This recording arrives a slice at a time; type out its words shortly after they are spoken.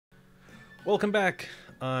Welcome back.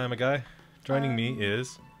 I'm a guy. Joining me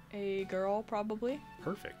is A girl, probably.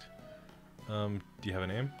 perfect. Do you have a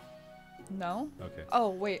name? No? Okay. Oh,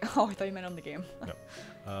 wait. Oh, I thought you meant on the game.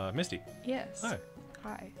 No. Misty. Yes. Hi.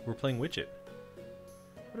 Hi. We're playing Witch It.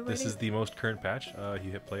 What do This I do? is the most current patch.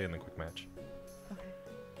 You hit play in the quick match. Okay.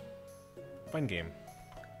 Fine game.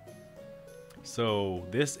 So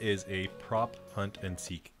this is a prop, hunt, and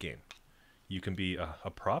seek game. You can be a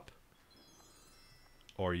prop,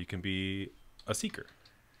 or you can be a seeker.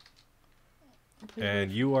 Please And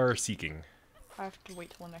wait. you are seeking. I have to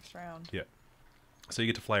wait till the next round. Yeah. So you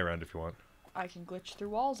get to fly around if you want. I can glitch through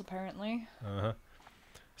walls, apparently. Uh-huh.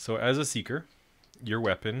 So as a seeker, your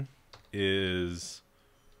weapon is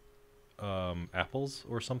apples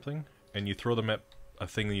or something, and you throw them at a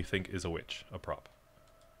thing that you think is a witch, a prop.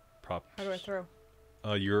 Prop. How do I throw?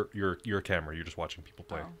 You're a camera. You're just watching people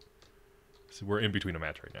play. Oh. So we're in between a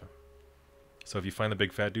match right now. So if you find the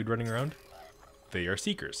big fat dude running around, they are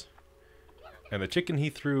seekers. And the chicken he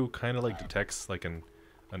threw kind of like detects like an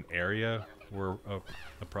area where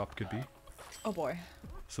a prop could be. Oh, boy.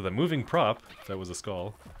 So the moving prop, that was a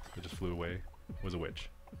skull that just flew away, was a witch.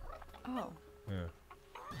 Oh. Yeah.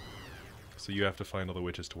 So you have to find all the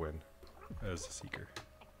witches to win as a seeker.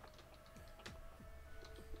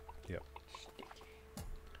 Yep.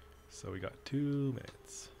 So we got 2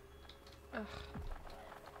 minutes. Ugh.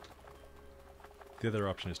 The other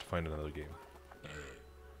option is to find another game.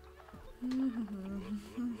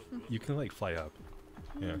 You can like fly up.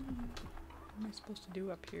 Yeah. What am I supposed to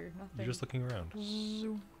do up here? Nothing. You're just looking around.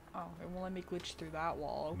 Zoom. Oh, it won't let me glitch through that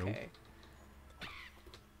wall. Nope. Okay.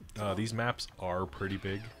 These maps are pretty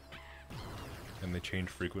big. And they change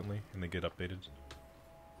frequently and they get updated.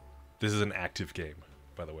 This is an active game,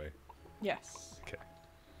 by the way. Yes. Okay.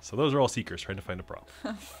 So those are all seekers trying to find a prop.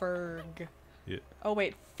 Ferg. Yeah. Oh,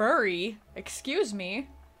 wait. Furry? Excuse me.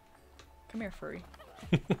 Come here, furry.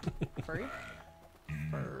 Furry?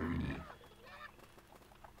 Furry.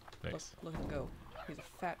 Nice. Look him go. He's a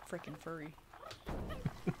fat frickin' furry.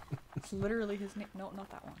 It's literally his name. No, not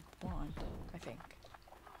that one. Blonde, I think.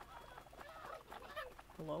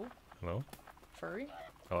 Hello? Hello? Furry?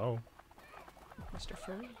 Hello? Mr.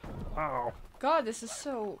 Furry? Ow. God, this is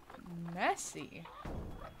so messy.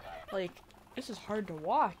 Like, this is hard to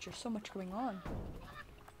watch. There's so much going on.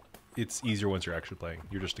 It's easier once you're actually playing.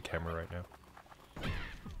 You're just a camera right now.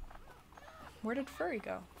 Where did Furry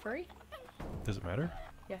go? Furry? Does it matter?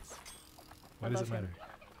 Yes. Why I does it love him.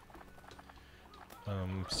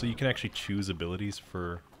 matter? So you can actually choose abilities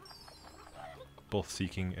for both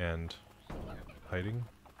seeking and hiding.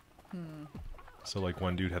 So like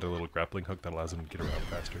one dude had a little grappling hook that allows him to get around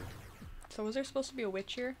faster. So was there supposed to be a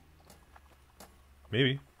witch here?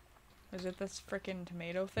 Maybe. Is it this frickin'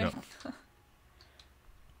 tomato thing? No.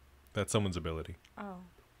 That's someone's ability. Oh.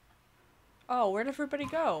 Oh, where'd everybody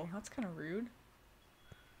go? That's kind of rude.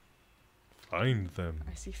 Find them.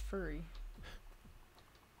 I see furry.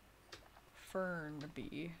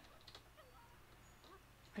 Fernbee.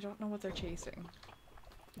 I don't know what they're chasing.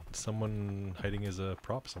 Someone hiding as a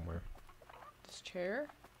prop somewhere. This chair?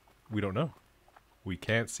 We don't know. We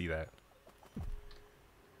can't see that.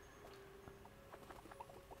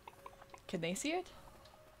 Can they see it?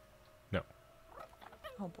 No.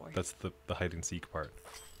 Oh boy. That's the hide and seek part.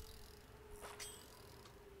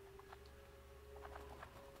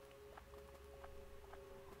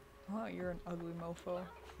 Oh, you're an ugly mofo.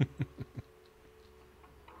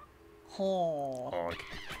 Oh. Oh,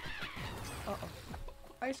 Uh-oh.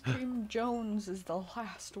 Ice Cream Jones is the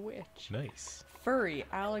last witch. nice. Furry,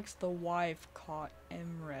 Alex the wife caught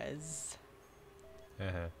Emrez.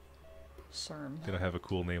 Uh-huh. Cerm. They don't have a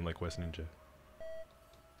cool name like West Ninja.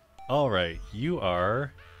 Alright, you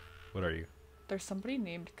are... What are you? There's somebody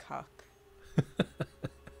named Cuck.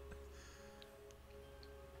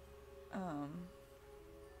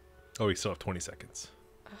 Oh, we still have 20 seconds.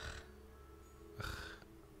 Ugh.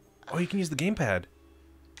 Oh, you can use the gamepad.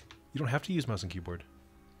 You don't have to use mouse and keyboard.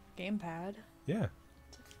 Gamepad? Yeah,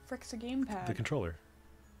 Frick's a gamepad. the controller.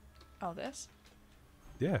 Oh, this?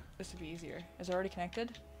 Yeah, This would be easier. Is it already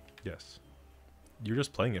connected? yes. You're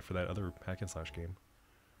just playing it for that other hack and slash game.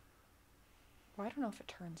 Well, I don't know if it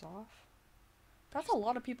turns off. That's a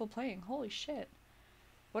lot of people playing. Holy shit.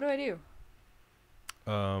 What do I do?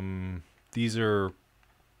 These are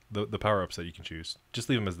the power-ups that you can choose. Just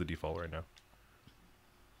leave them as the default right now.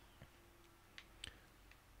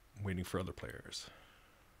 I'm waiting for other players.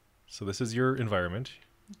 So this is your environment.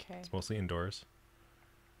 Okay. It's mostly indoors.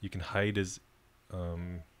 You can hide as...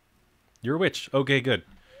 You're a witch. Okay, good.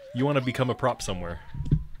 You want to become a prop somewhere.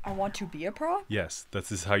 I want to be a prop? Yes,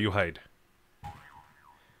 this is how you hide.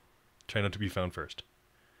 Try not to be found first.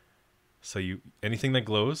 So anything that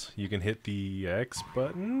glows, you can hit the X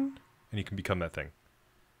button, and you can become that thing.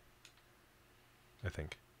 I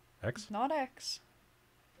think. X? Not X.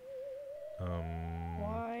 Um,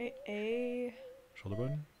 Y, A. Shoulder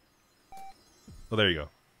button? Oh, there you go.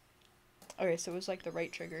 Okay, so it was like the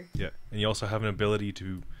right trigger. Yeah, and you also have an ability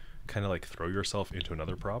to kind of like throw yourself into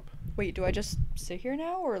another prop. Wait, do I just sit here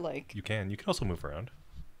now or like You can. You can also move around.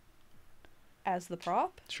 as the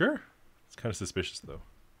prop? Sure. It's kind of suspicious, though.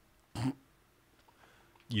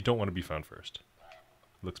 You don't want to be found first.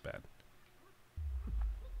 Looks bad.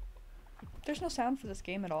 There's no sound for this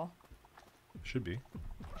game at all. Should be.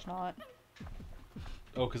 There's not.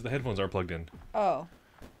 Oh, because the headphones are plugged in. Oh.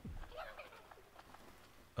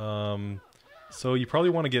 So you probably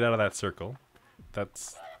want to get out of that circle.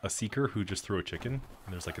 That's a seeker who just threw a chicken,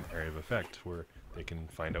 and there's like an area of effect where they can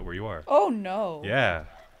find out where you are. Oh no. Yeah.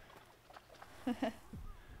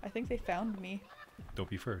 I think they found me. Don't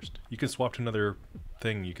be first. You can swap to another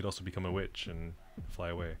thing. You could also become a witch and fly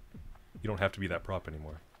away. You don't have to be that prop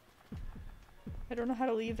anymore. I don't know how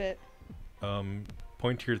to leave it.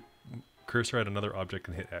 Point your cursor at another object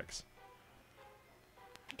and hit X.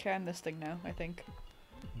 Okay, I'm this thing now, I think.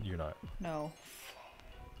 You're not. No.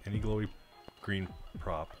 Any glowy green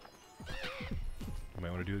prop. You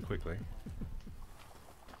might want to do it quickly.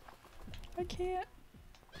 I can't.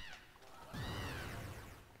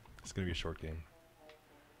 It's going to be a short game.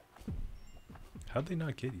 How'd they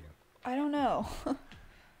not get you? I don't know.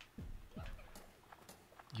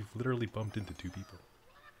 You've literally bumped into two people.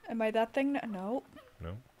 Am I that thing? No.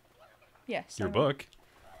 No? Yes. Your I'm- book.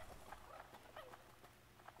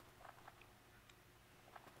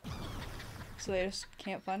 So they just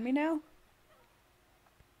can't find me now?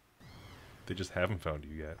 They just haven't found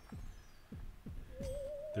you yet.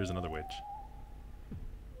 There's another witch.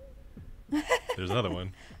 There's another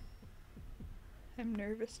one. I'm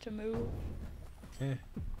nervous to move. Eh.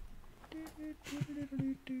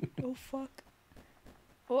 Oh fuck.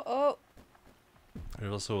 Oh oh.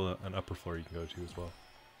 There's also an upper floor you can go to as well.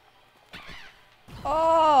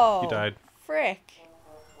 Oh. You died. Frick.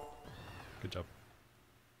 Good job.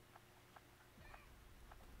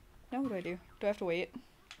 Now what do I do? Do I have to wait?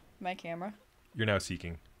 My camera? You're now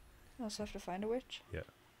seeking. I also have to find a witch? Yeah.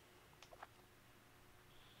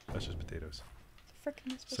 That's just potatoes. The frick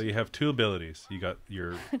am I supposed So you have two abilities. You got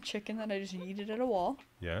your... to- chicken that I just yeeted at a wall.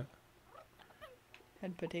 Yeah.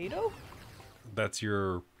 And potato? That's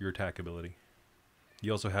your attack ability.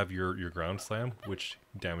 You also have your ground slam, which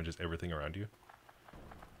damages everything around you.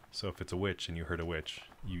 So if it's a witch and you hurt a witch,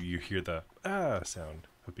 you hear the ah sound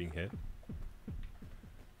of being hit.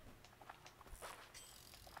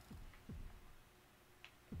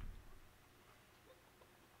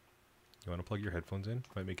 You want to plug your headphones in?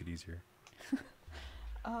 Might make it easier.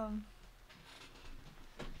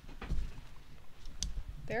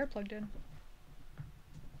 They're plugged in.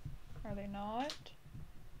 Are they not?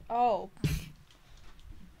 Oh.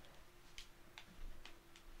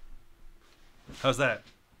 How's that?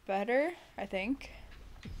 Better, I think.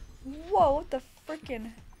 Whoa, what the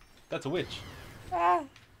frickin'. That's a witch. Ah.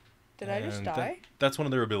 Did I just And die? That's one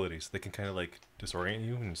of their abilities. They can kind of like disorient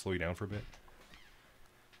you and slow you down for a bit.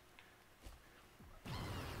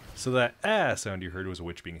 So that ah sound you heard was a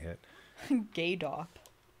witch being hit. Gay dop.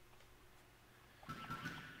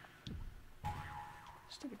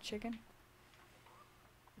 Stupid chicken.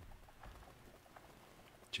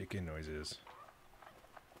 Chicken noises.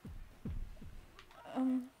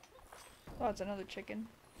 Oh, it's another chicken.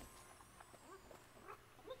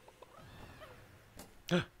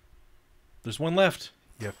 There's one left.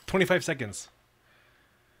 You have 25 seconds.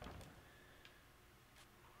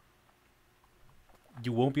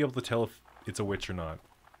 You won't be able to tell if it's a witch or not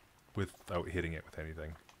without hitting it with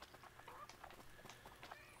anything.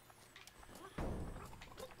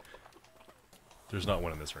 There's not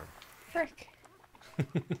one in this room. Frick.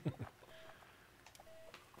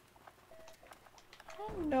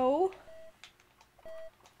 Oh no.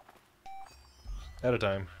 Out of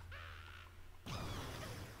time.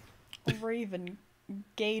 Raven.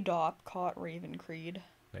 Gay dop caught Raven Creed.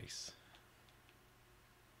 Nice.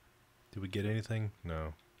 Did we get anything?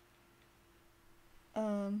 No.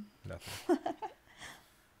 Nothing.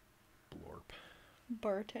 Blorp.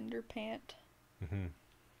 Bartender pant. Mm-hmm.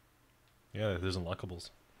 Yeah, there's unlockables.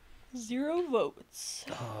 0 votes.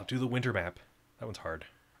 Oh, do the winter map. That one's hard.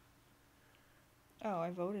 Oh,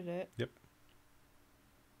 I voted it. Yep.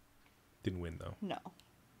 Didn't win, though. No.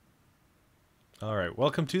 All right,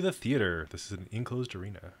 welcome to the theater. This is an enclosed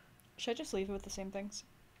arena. Should I just leave it with the same things?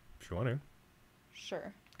 If you want to.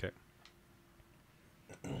 Sure. Okay.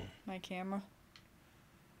 My camera.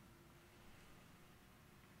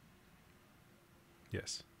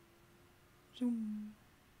 Yes. Zoom.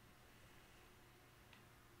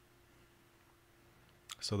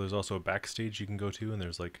 So there's also a backstage you can go to, and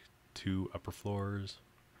there's like 2 upper floors.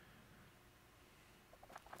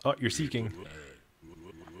 Oh, you're seeking.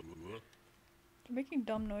 They're making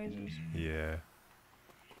dumb noises. Yeah.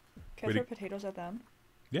 Can I throw potatoes at them?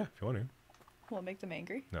 Yeah, if you want to. Will it make them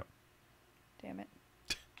angry? No. Damn it.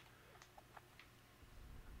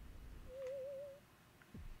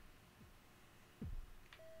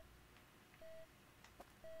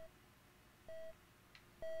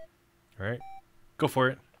 All right. Go for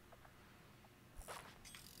it.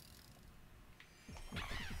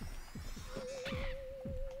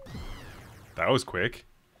 That was quick.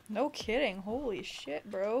 No kidding. Holy shit,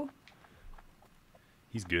 bro.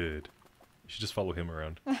 He's good. You should just follow him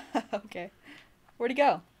around. Okay. Where'd he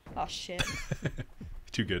go? Oh, shit.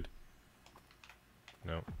 Too good.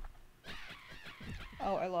 No.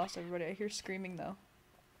 Oh, I lost everybody. I hear screaming, though.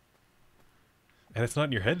 And it's not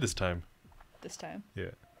in your head this time. This time.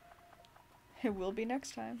 Yeah. It will be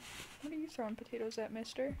next time. What are you throwing potatoes at,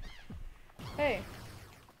 mister? Hey.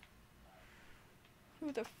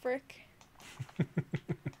 Who the frick?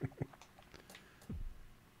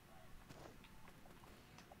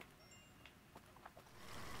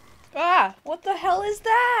 Ah! What the hell is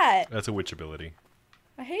that? That's a witch ability.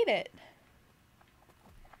 I hate it.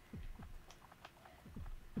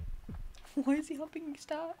 Why is he helping me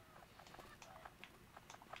stop?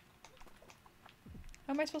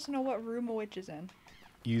 How am I supposed to know what room a witch is in?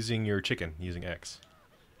 Using your chicken, using X.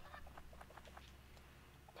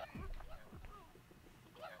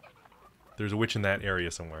 There's a witch in that area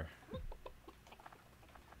somewhere.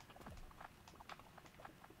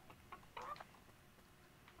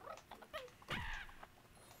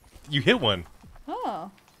 You hit one.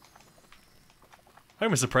 Oh.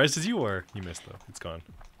 I'm as surprised as you are. You missed though. It's gone.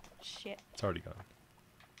 Shit. It's already gone.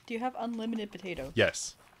 Do you have unlimited potatoes?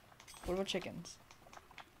 Yes. What about chickens?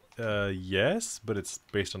 Yes, but it's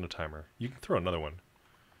based on a timer. You can throw another one.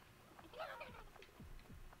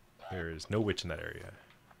 There is no witch in that area.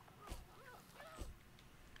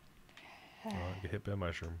 Oh, you get hit by a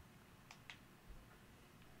mushroom.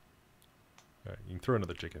 Alright, you can throw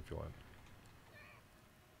another chicken if you want.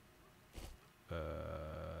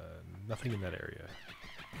 Nothing in that area.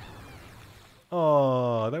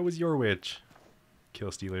 Oh, that was your witch.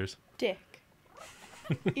 Kill stealers. Dick.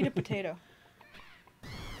 Eat a potato.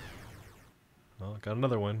 Well, got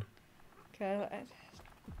another one. Okay.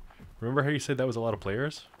 Remember how you said that was a lot of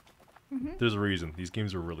players? Mm-hmm. There's a reason. These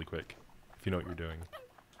games are really quick. If you know what you're doing.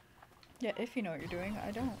 Yeah, if you know what you're doing,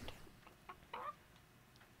 I don't.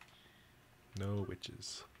 No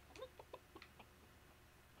witches.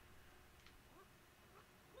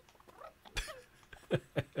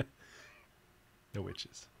 No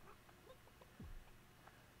witches.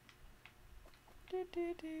 Do,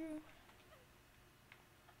 do, do. You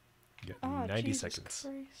got Ah, 90 Jesus seconds.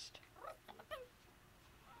 Christ.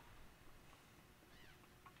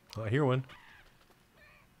 Oh, I hear one.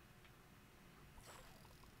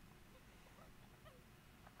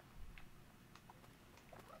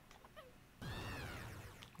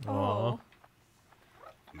 Oh.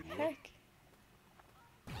 Heck.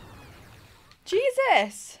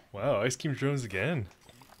 Jesus! Wow, Ice Cream Jones again.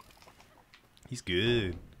 He's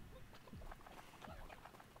good.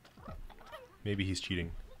 Maybe he's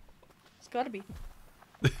cheating. It's gotta be.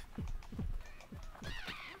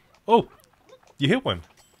 Oh! You hit one.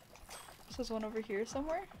 So there's one over here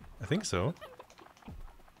somewhere? I think so.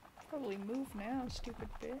 Probably move now, stupid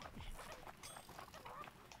bitch.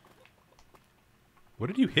 What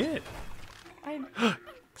did you hit? I...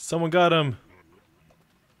 Someone got him.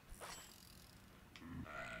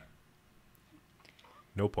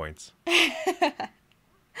 No points. Womp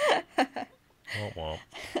womp.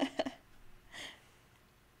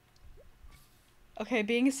 Okay,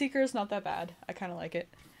 being a seeker is not that bad. I kind of like it.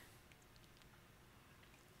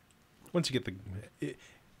 Once you get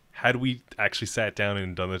had we actually sat down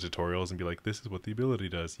and done the tutorials and be like, this is what the ability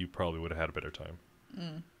does, you probably would have had a better time.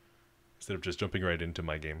 Mm. Instead of just jumping right into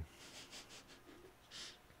my game.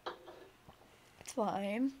 It's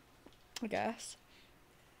fine, I guess.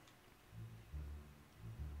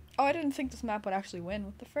 Oh, I didn't think this map would actually win.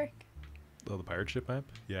 What the frick? Oh, the pirate ship map?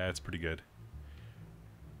 Yeah, it's pretty good.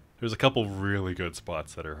 There's a couple really good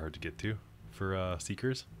spots that are hard to get to for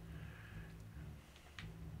seekers.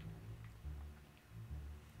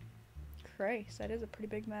 Christ, that is a pretty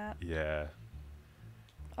big map. Yeah.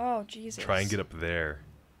 Oh, Jesus. Try and get up there.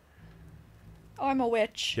 Oh, I'm a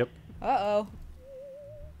witch. Yep. Uh-oh.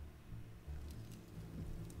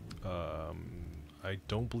 I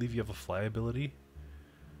don't believe you have a fly ability.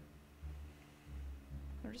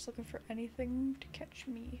 I'm just looking for anything to catch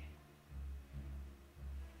me.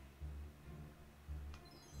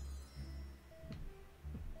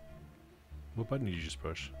 What button did you just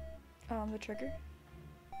push? The trigger.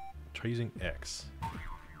 Try using X.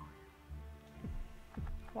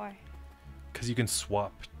 Why? Because you can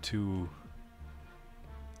swap to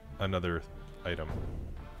another item.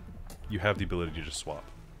 You have the ability to just swap,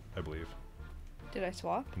 I believe. Did I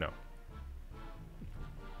swap? No.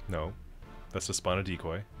 No. That's to spawn a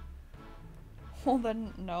decoy. Well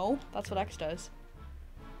then, no. That's what X does.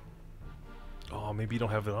 Oh, maybe you don't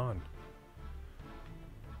have it on.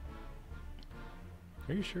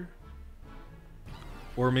 Are you sure?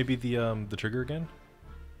 Or maybe the trigger again?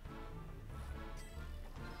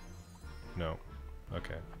 No.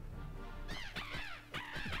 Okay.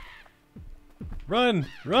 Run!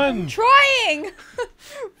 Run! I'm trying!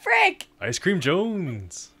 Frick! Ice Cream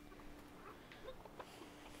Jones!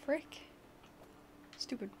 Frick.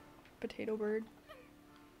 Stupid potato bird.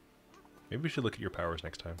 Maybe we should look at your powers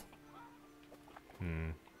next time.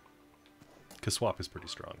 Because swap is pretty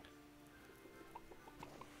strong.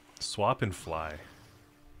 Swap and fly.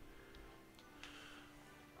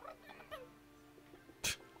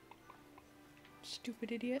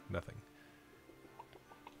 Stupid idiot. Nothing.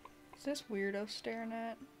 Is this weirdo staring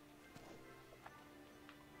at?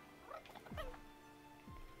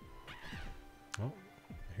 Oh,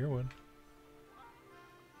 I hear one.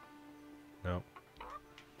 No.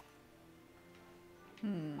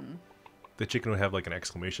 The chicken would have like an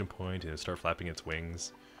exclamation point and it'd start flapping its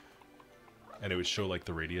wings. And it would show like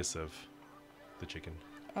the radius of the chicken.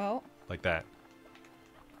 Oh. Like that.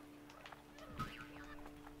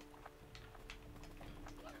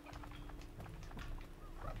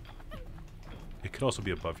 It could also be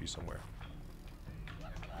above you somewhere.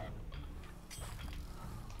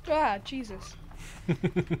 Ah, Jesus.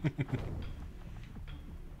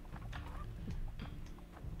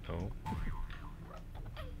 Oh.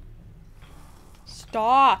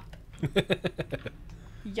 Stop!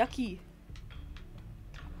 Yucky.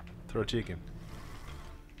 Throw a chicken.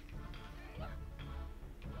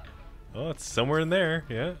 Oh, it's somewhere in there,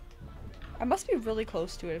 yeah. I must be really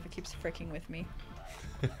close to it if it keeps fricking with me.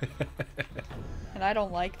 And I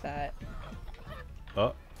don't like that.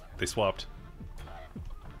 Oh, they swapped.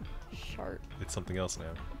 Shart. It's something else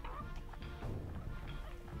now.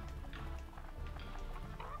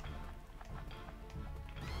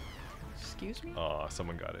 Excuse me? Oh,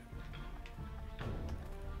 someone got it.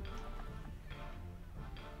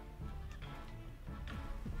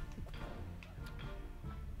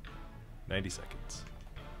 "90 seconds.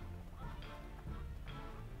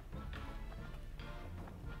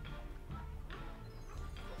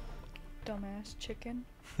 Dumbass chicken.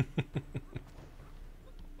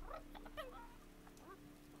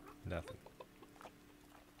 Nothing.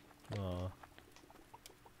 Aw.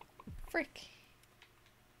 Frick.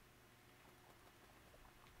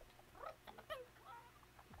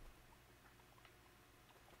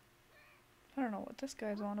 I don't know what this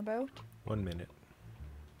guy's on about. 1 minute.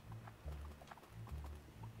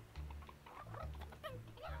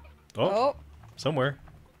 Oh, somewhere.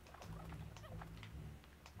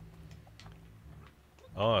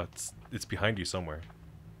 Oh, it's behind you somewhere.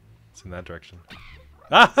 It's in that direction.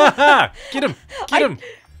 Ah ha ha! Get him! Get him!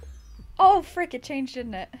 Oh, frick, it changed,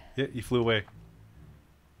 didn't it? Yeah, you flew away.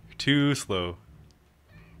 You're too slow.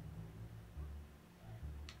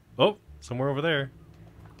 Oh, somewhere over there.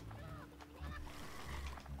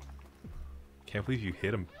 Can't believe you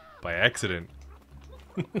hit him by accident.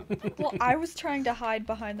 Well, I was trying to hide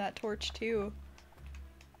behind that torch too.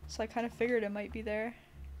 So I kind of figured it might be there.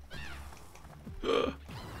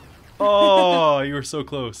 Oh, you were so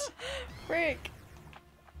close. Frick.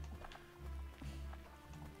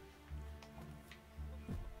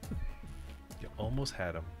 You almost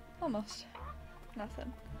had him. Almost.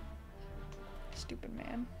 Nothing. Stupid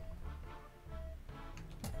man.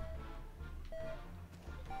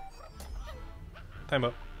 Time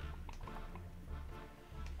up.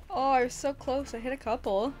 Oh, I was so close. I hit a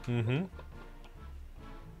couple. Mm-hmm. We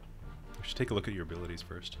should take a look at your abilities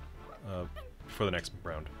first. For the next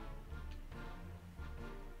round.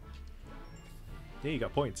 Yeah, you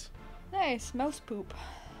got points. Nice. Mouse poop.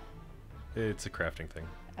 It's a crafting thing.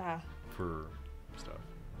 Ah. For stuff.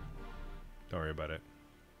 Don't worry about it.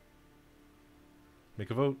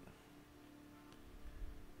 Make a vote.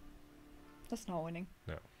 That's not winning.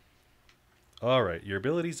 No. Alright, your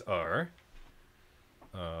abilities are...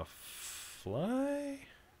 fly?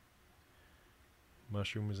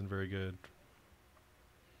 Mushroom isn't very good.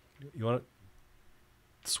 You want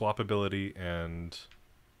to swap ability and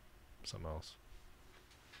something else.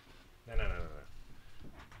 No.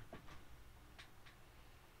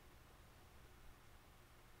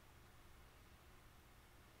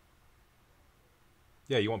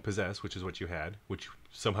 Yeah, you want possess, which is what you had, which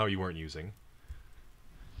somehow you weren't using.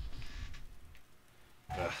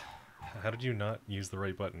 Ugh. How did you not use the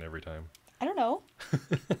right button every time? I don't know.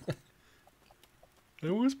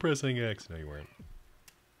 I was pressing X. No, you weren't.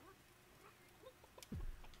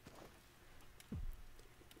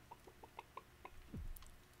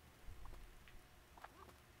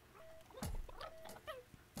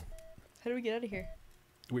 How do we get out of here?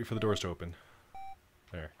 Wait for the doors to open.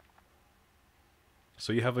 There.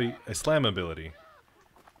 So you have a slam ability,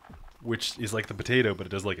 which is like the potato, but it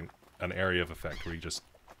does like an area of effect where you just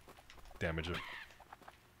damage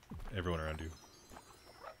everyone around you.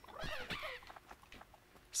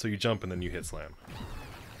 So you jump and then you hit slam.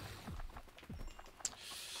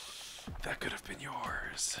 That could have been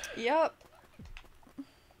yours. Yep.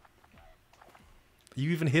 You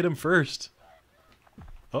even hit him first.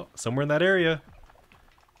 Oh, somewhere in that area.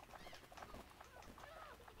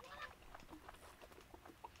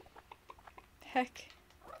 Heck.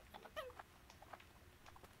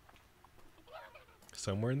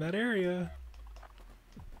 Somewhere in that area.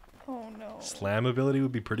 Oh no. Slam ability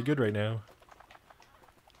would be pretty good right now.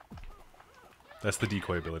 That's the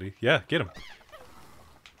decoy ability. Yeah, get him.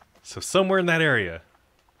 So somewhere in that area.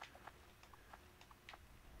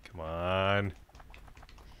 Come on.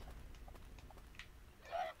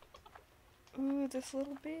 Ooh, this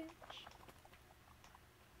little bitch.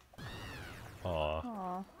 Aw.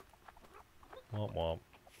 Aw. Womp womp.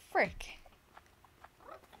 Frick.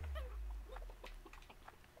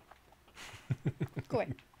 Go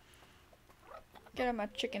away. Get out of my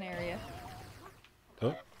chicken area.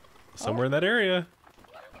 Oh. Somewhere in that area.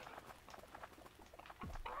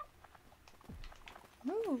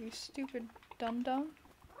 Move, you stupid dum-dum.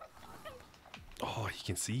 Oh, he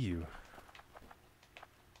can see you.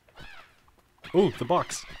 Oh, the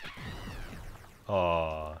box.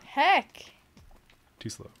 Aw. Heck. Too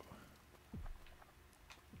slow.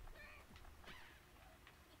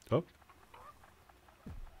 Oh.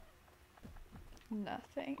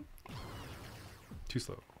 Nothing. Too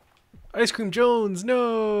slow. Ice Cream Jones,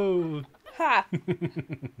 no! Ha!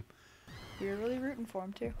 We were really rooting for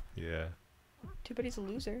him, too. Yeah. Too bad he's a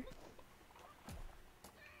loser.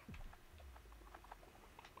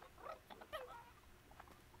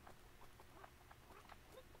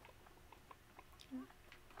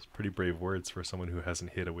 It's pretty brave words for someone who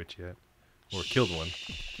hasn't hit a witch yet. Or killed one.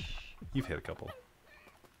 You've hit a couple.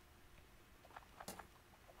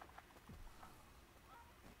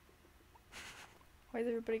 Why is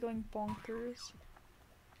everybody going bonkers?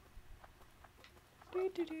 Do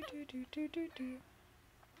do do do do do do do.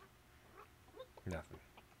 Nothing.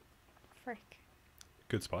 Frick.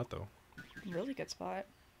 Good spot, though. Really good spot.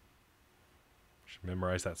 Should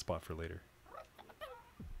memorize that spot for later.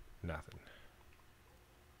 Nothing.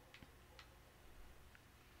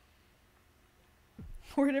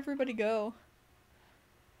 Where'd everybody go?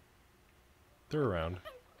 They're around.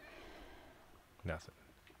 Nothing.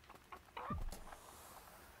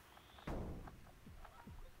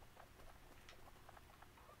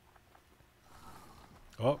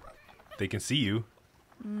 Oh, they can see you.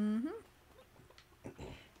 Mm-hmm.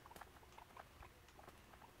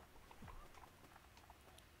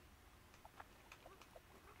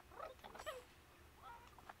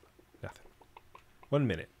 Nothing. 1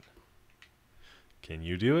 minute. Can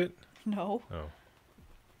you do it? No. Oh.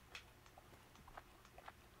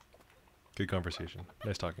 Good conversation.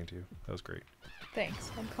 Nice talking to you. That was great.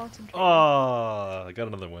 Thanks. I'm concentrating. Oh, I got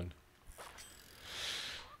another one.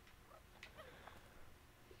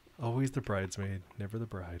 Always the bridesmaid, never the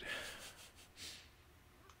bride.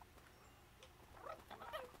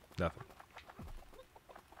 Nothing.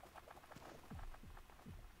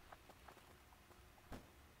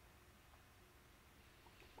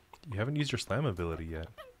 You haven't used your slam ability yet.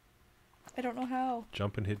 I don't know how.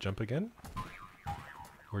 Jump and hit jump again?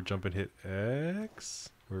 Or jump and hit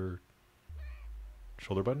X? Or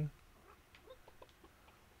shoulder button?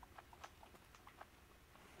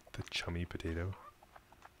 The chummy potato.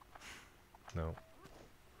 No.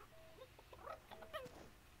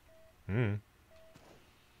 Hmm.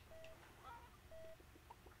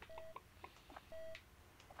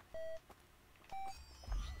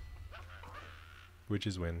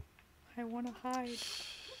 Witches win. I want to hide.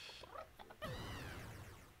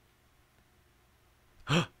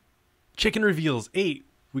 Chicken reveals 8.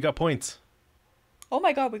 We got points. Oh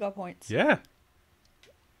my god, we got points. Yeah.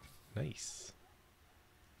 Nice.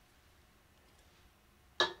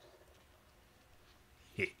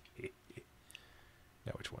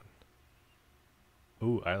 Now which one?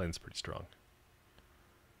 Ooh, Island's pretty strong.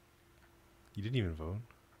 You didn't even vote.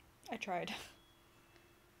 I tried.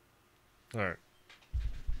 Alright.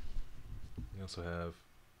 You also have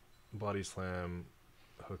body slam,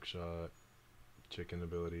 hook shot, chicken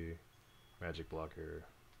ability, magic blocker,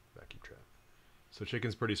 vacuum trap. So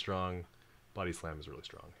chicken's pretty strong. Body slam is really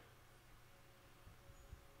strong.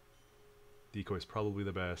 Decoy's probably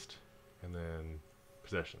the best, and then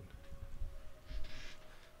possession.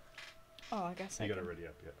 Oh, I guess you I got can. it ready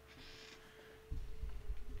up,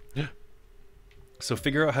 yeah. So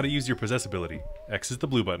figure out how to use your possess ability. X is the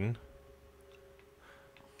blue button.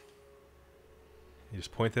 You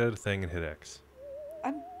just point that at a thing and hit X.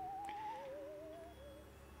 I'm.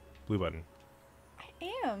 Blue button.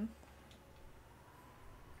 I am.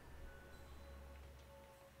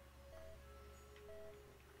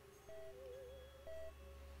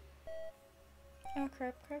 Oh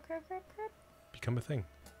crap! Crap! Crap! Crap! Crap! Become a thing.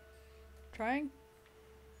 Trying.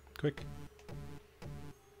 Quick.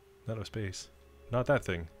 Not a space. Not that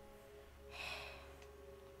thing.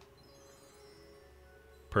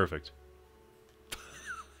 Perfect.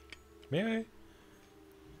 May I?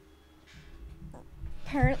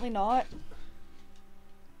 Apparently not.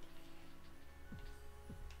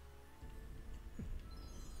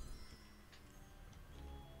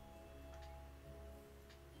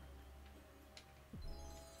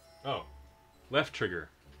 Oh. Left trigger.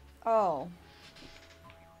 Oh.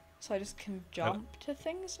 So I just can jump to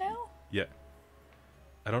things now? Yeah.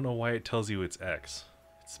 I don't know why it tells you it's X.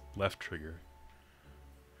 It's left trigger.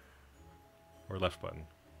 Or left button.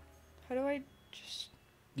 How do I just...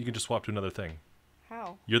 You can just swap to another thing.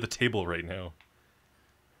 How? You're the table right now.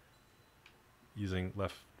 Using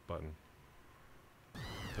left button.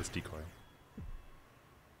 That's decoy.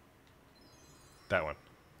 That one.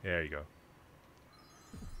 There you go.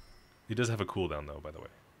 He does have a cooldown though, by the way.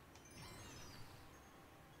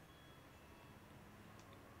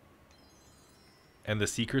 And the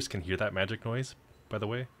Seekers can hear that magic noise, by the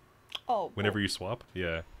way. Oh. Whenever you swap.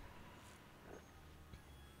 Yeah.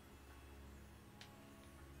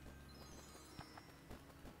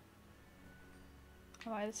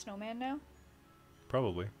 Am I the snowman now?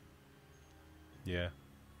 Probably. Yeah.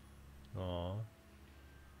 Aww.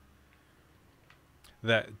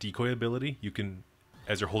 That decoy ability, you can,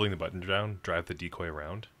 as you're holding the button down, drive the decoy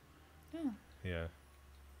around. Oh. Yeah.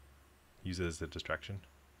 Use it as a distraction.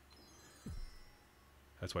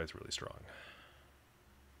 That's why it's really strong.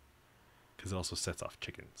 Because it also sets off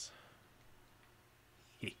chickens.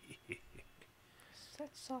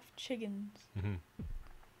 Sets off chickens. Mm-hmm.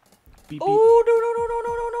 Beep, beep. Oh, no, no, no,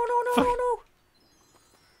 no, no, no, no, no, no.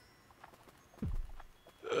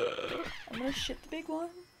 I'm gonna shit the big one.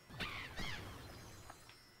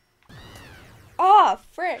 Ah,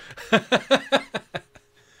 frick.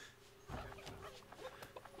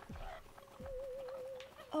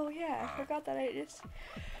 Oh yeah, I forgot that I just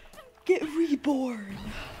get reborn.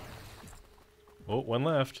 Oh, one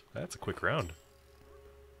left. That's a quick round.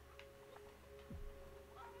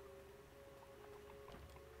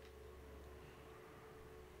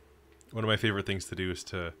 One of my favorite things to do is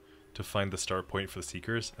to find the start point for the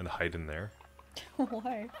Seekers and hide in there.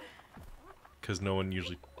 Why? Because no one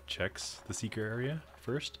usually checks the Seeker area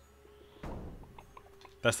first.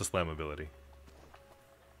 That's the slam ability.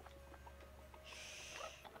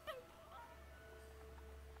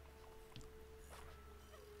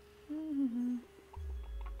 Mm-hmm.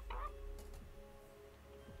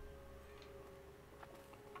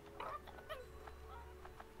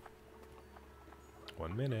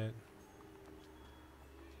 1 minute.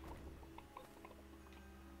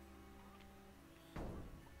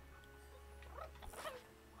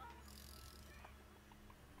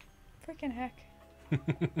 Freaking heck.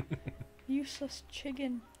 Useless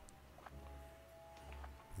chicken.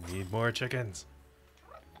 Need more chickens.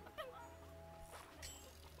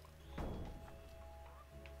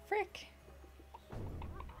 Frick.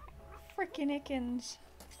 Frickin' ickens.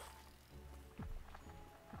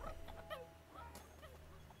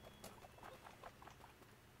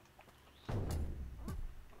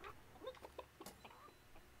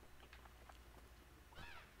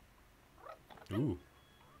 Ooh.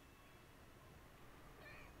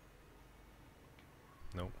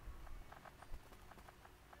 Nope.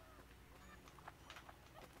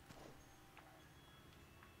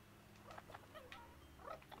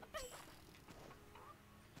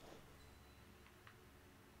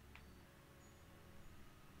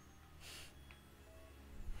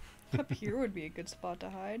 Up here would be a good spot to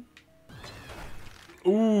hide.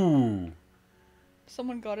 Ooh.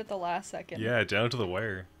 Someone got it the last second. Yeah, down to the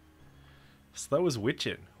wire. So that was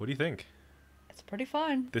Witchin. What do you think? It's pretty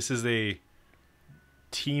fun. This is a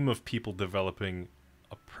team of people developing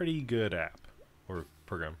a pretty good app or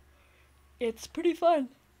program. It's pretty fun.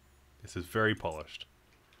 This is very polished.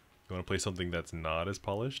 You want to play something that's not as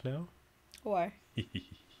polished now? Why?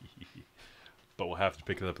 But we'll have to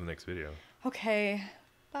pick it up in the next video. Okay.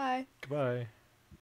 Bye. Goodbye.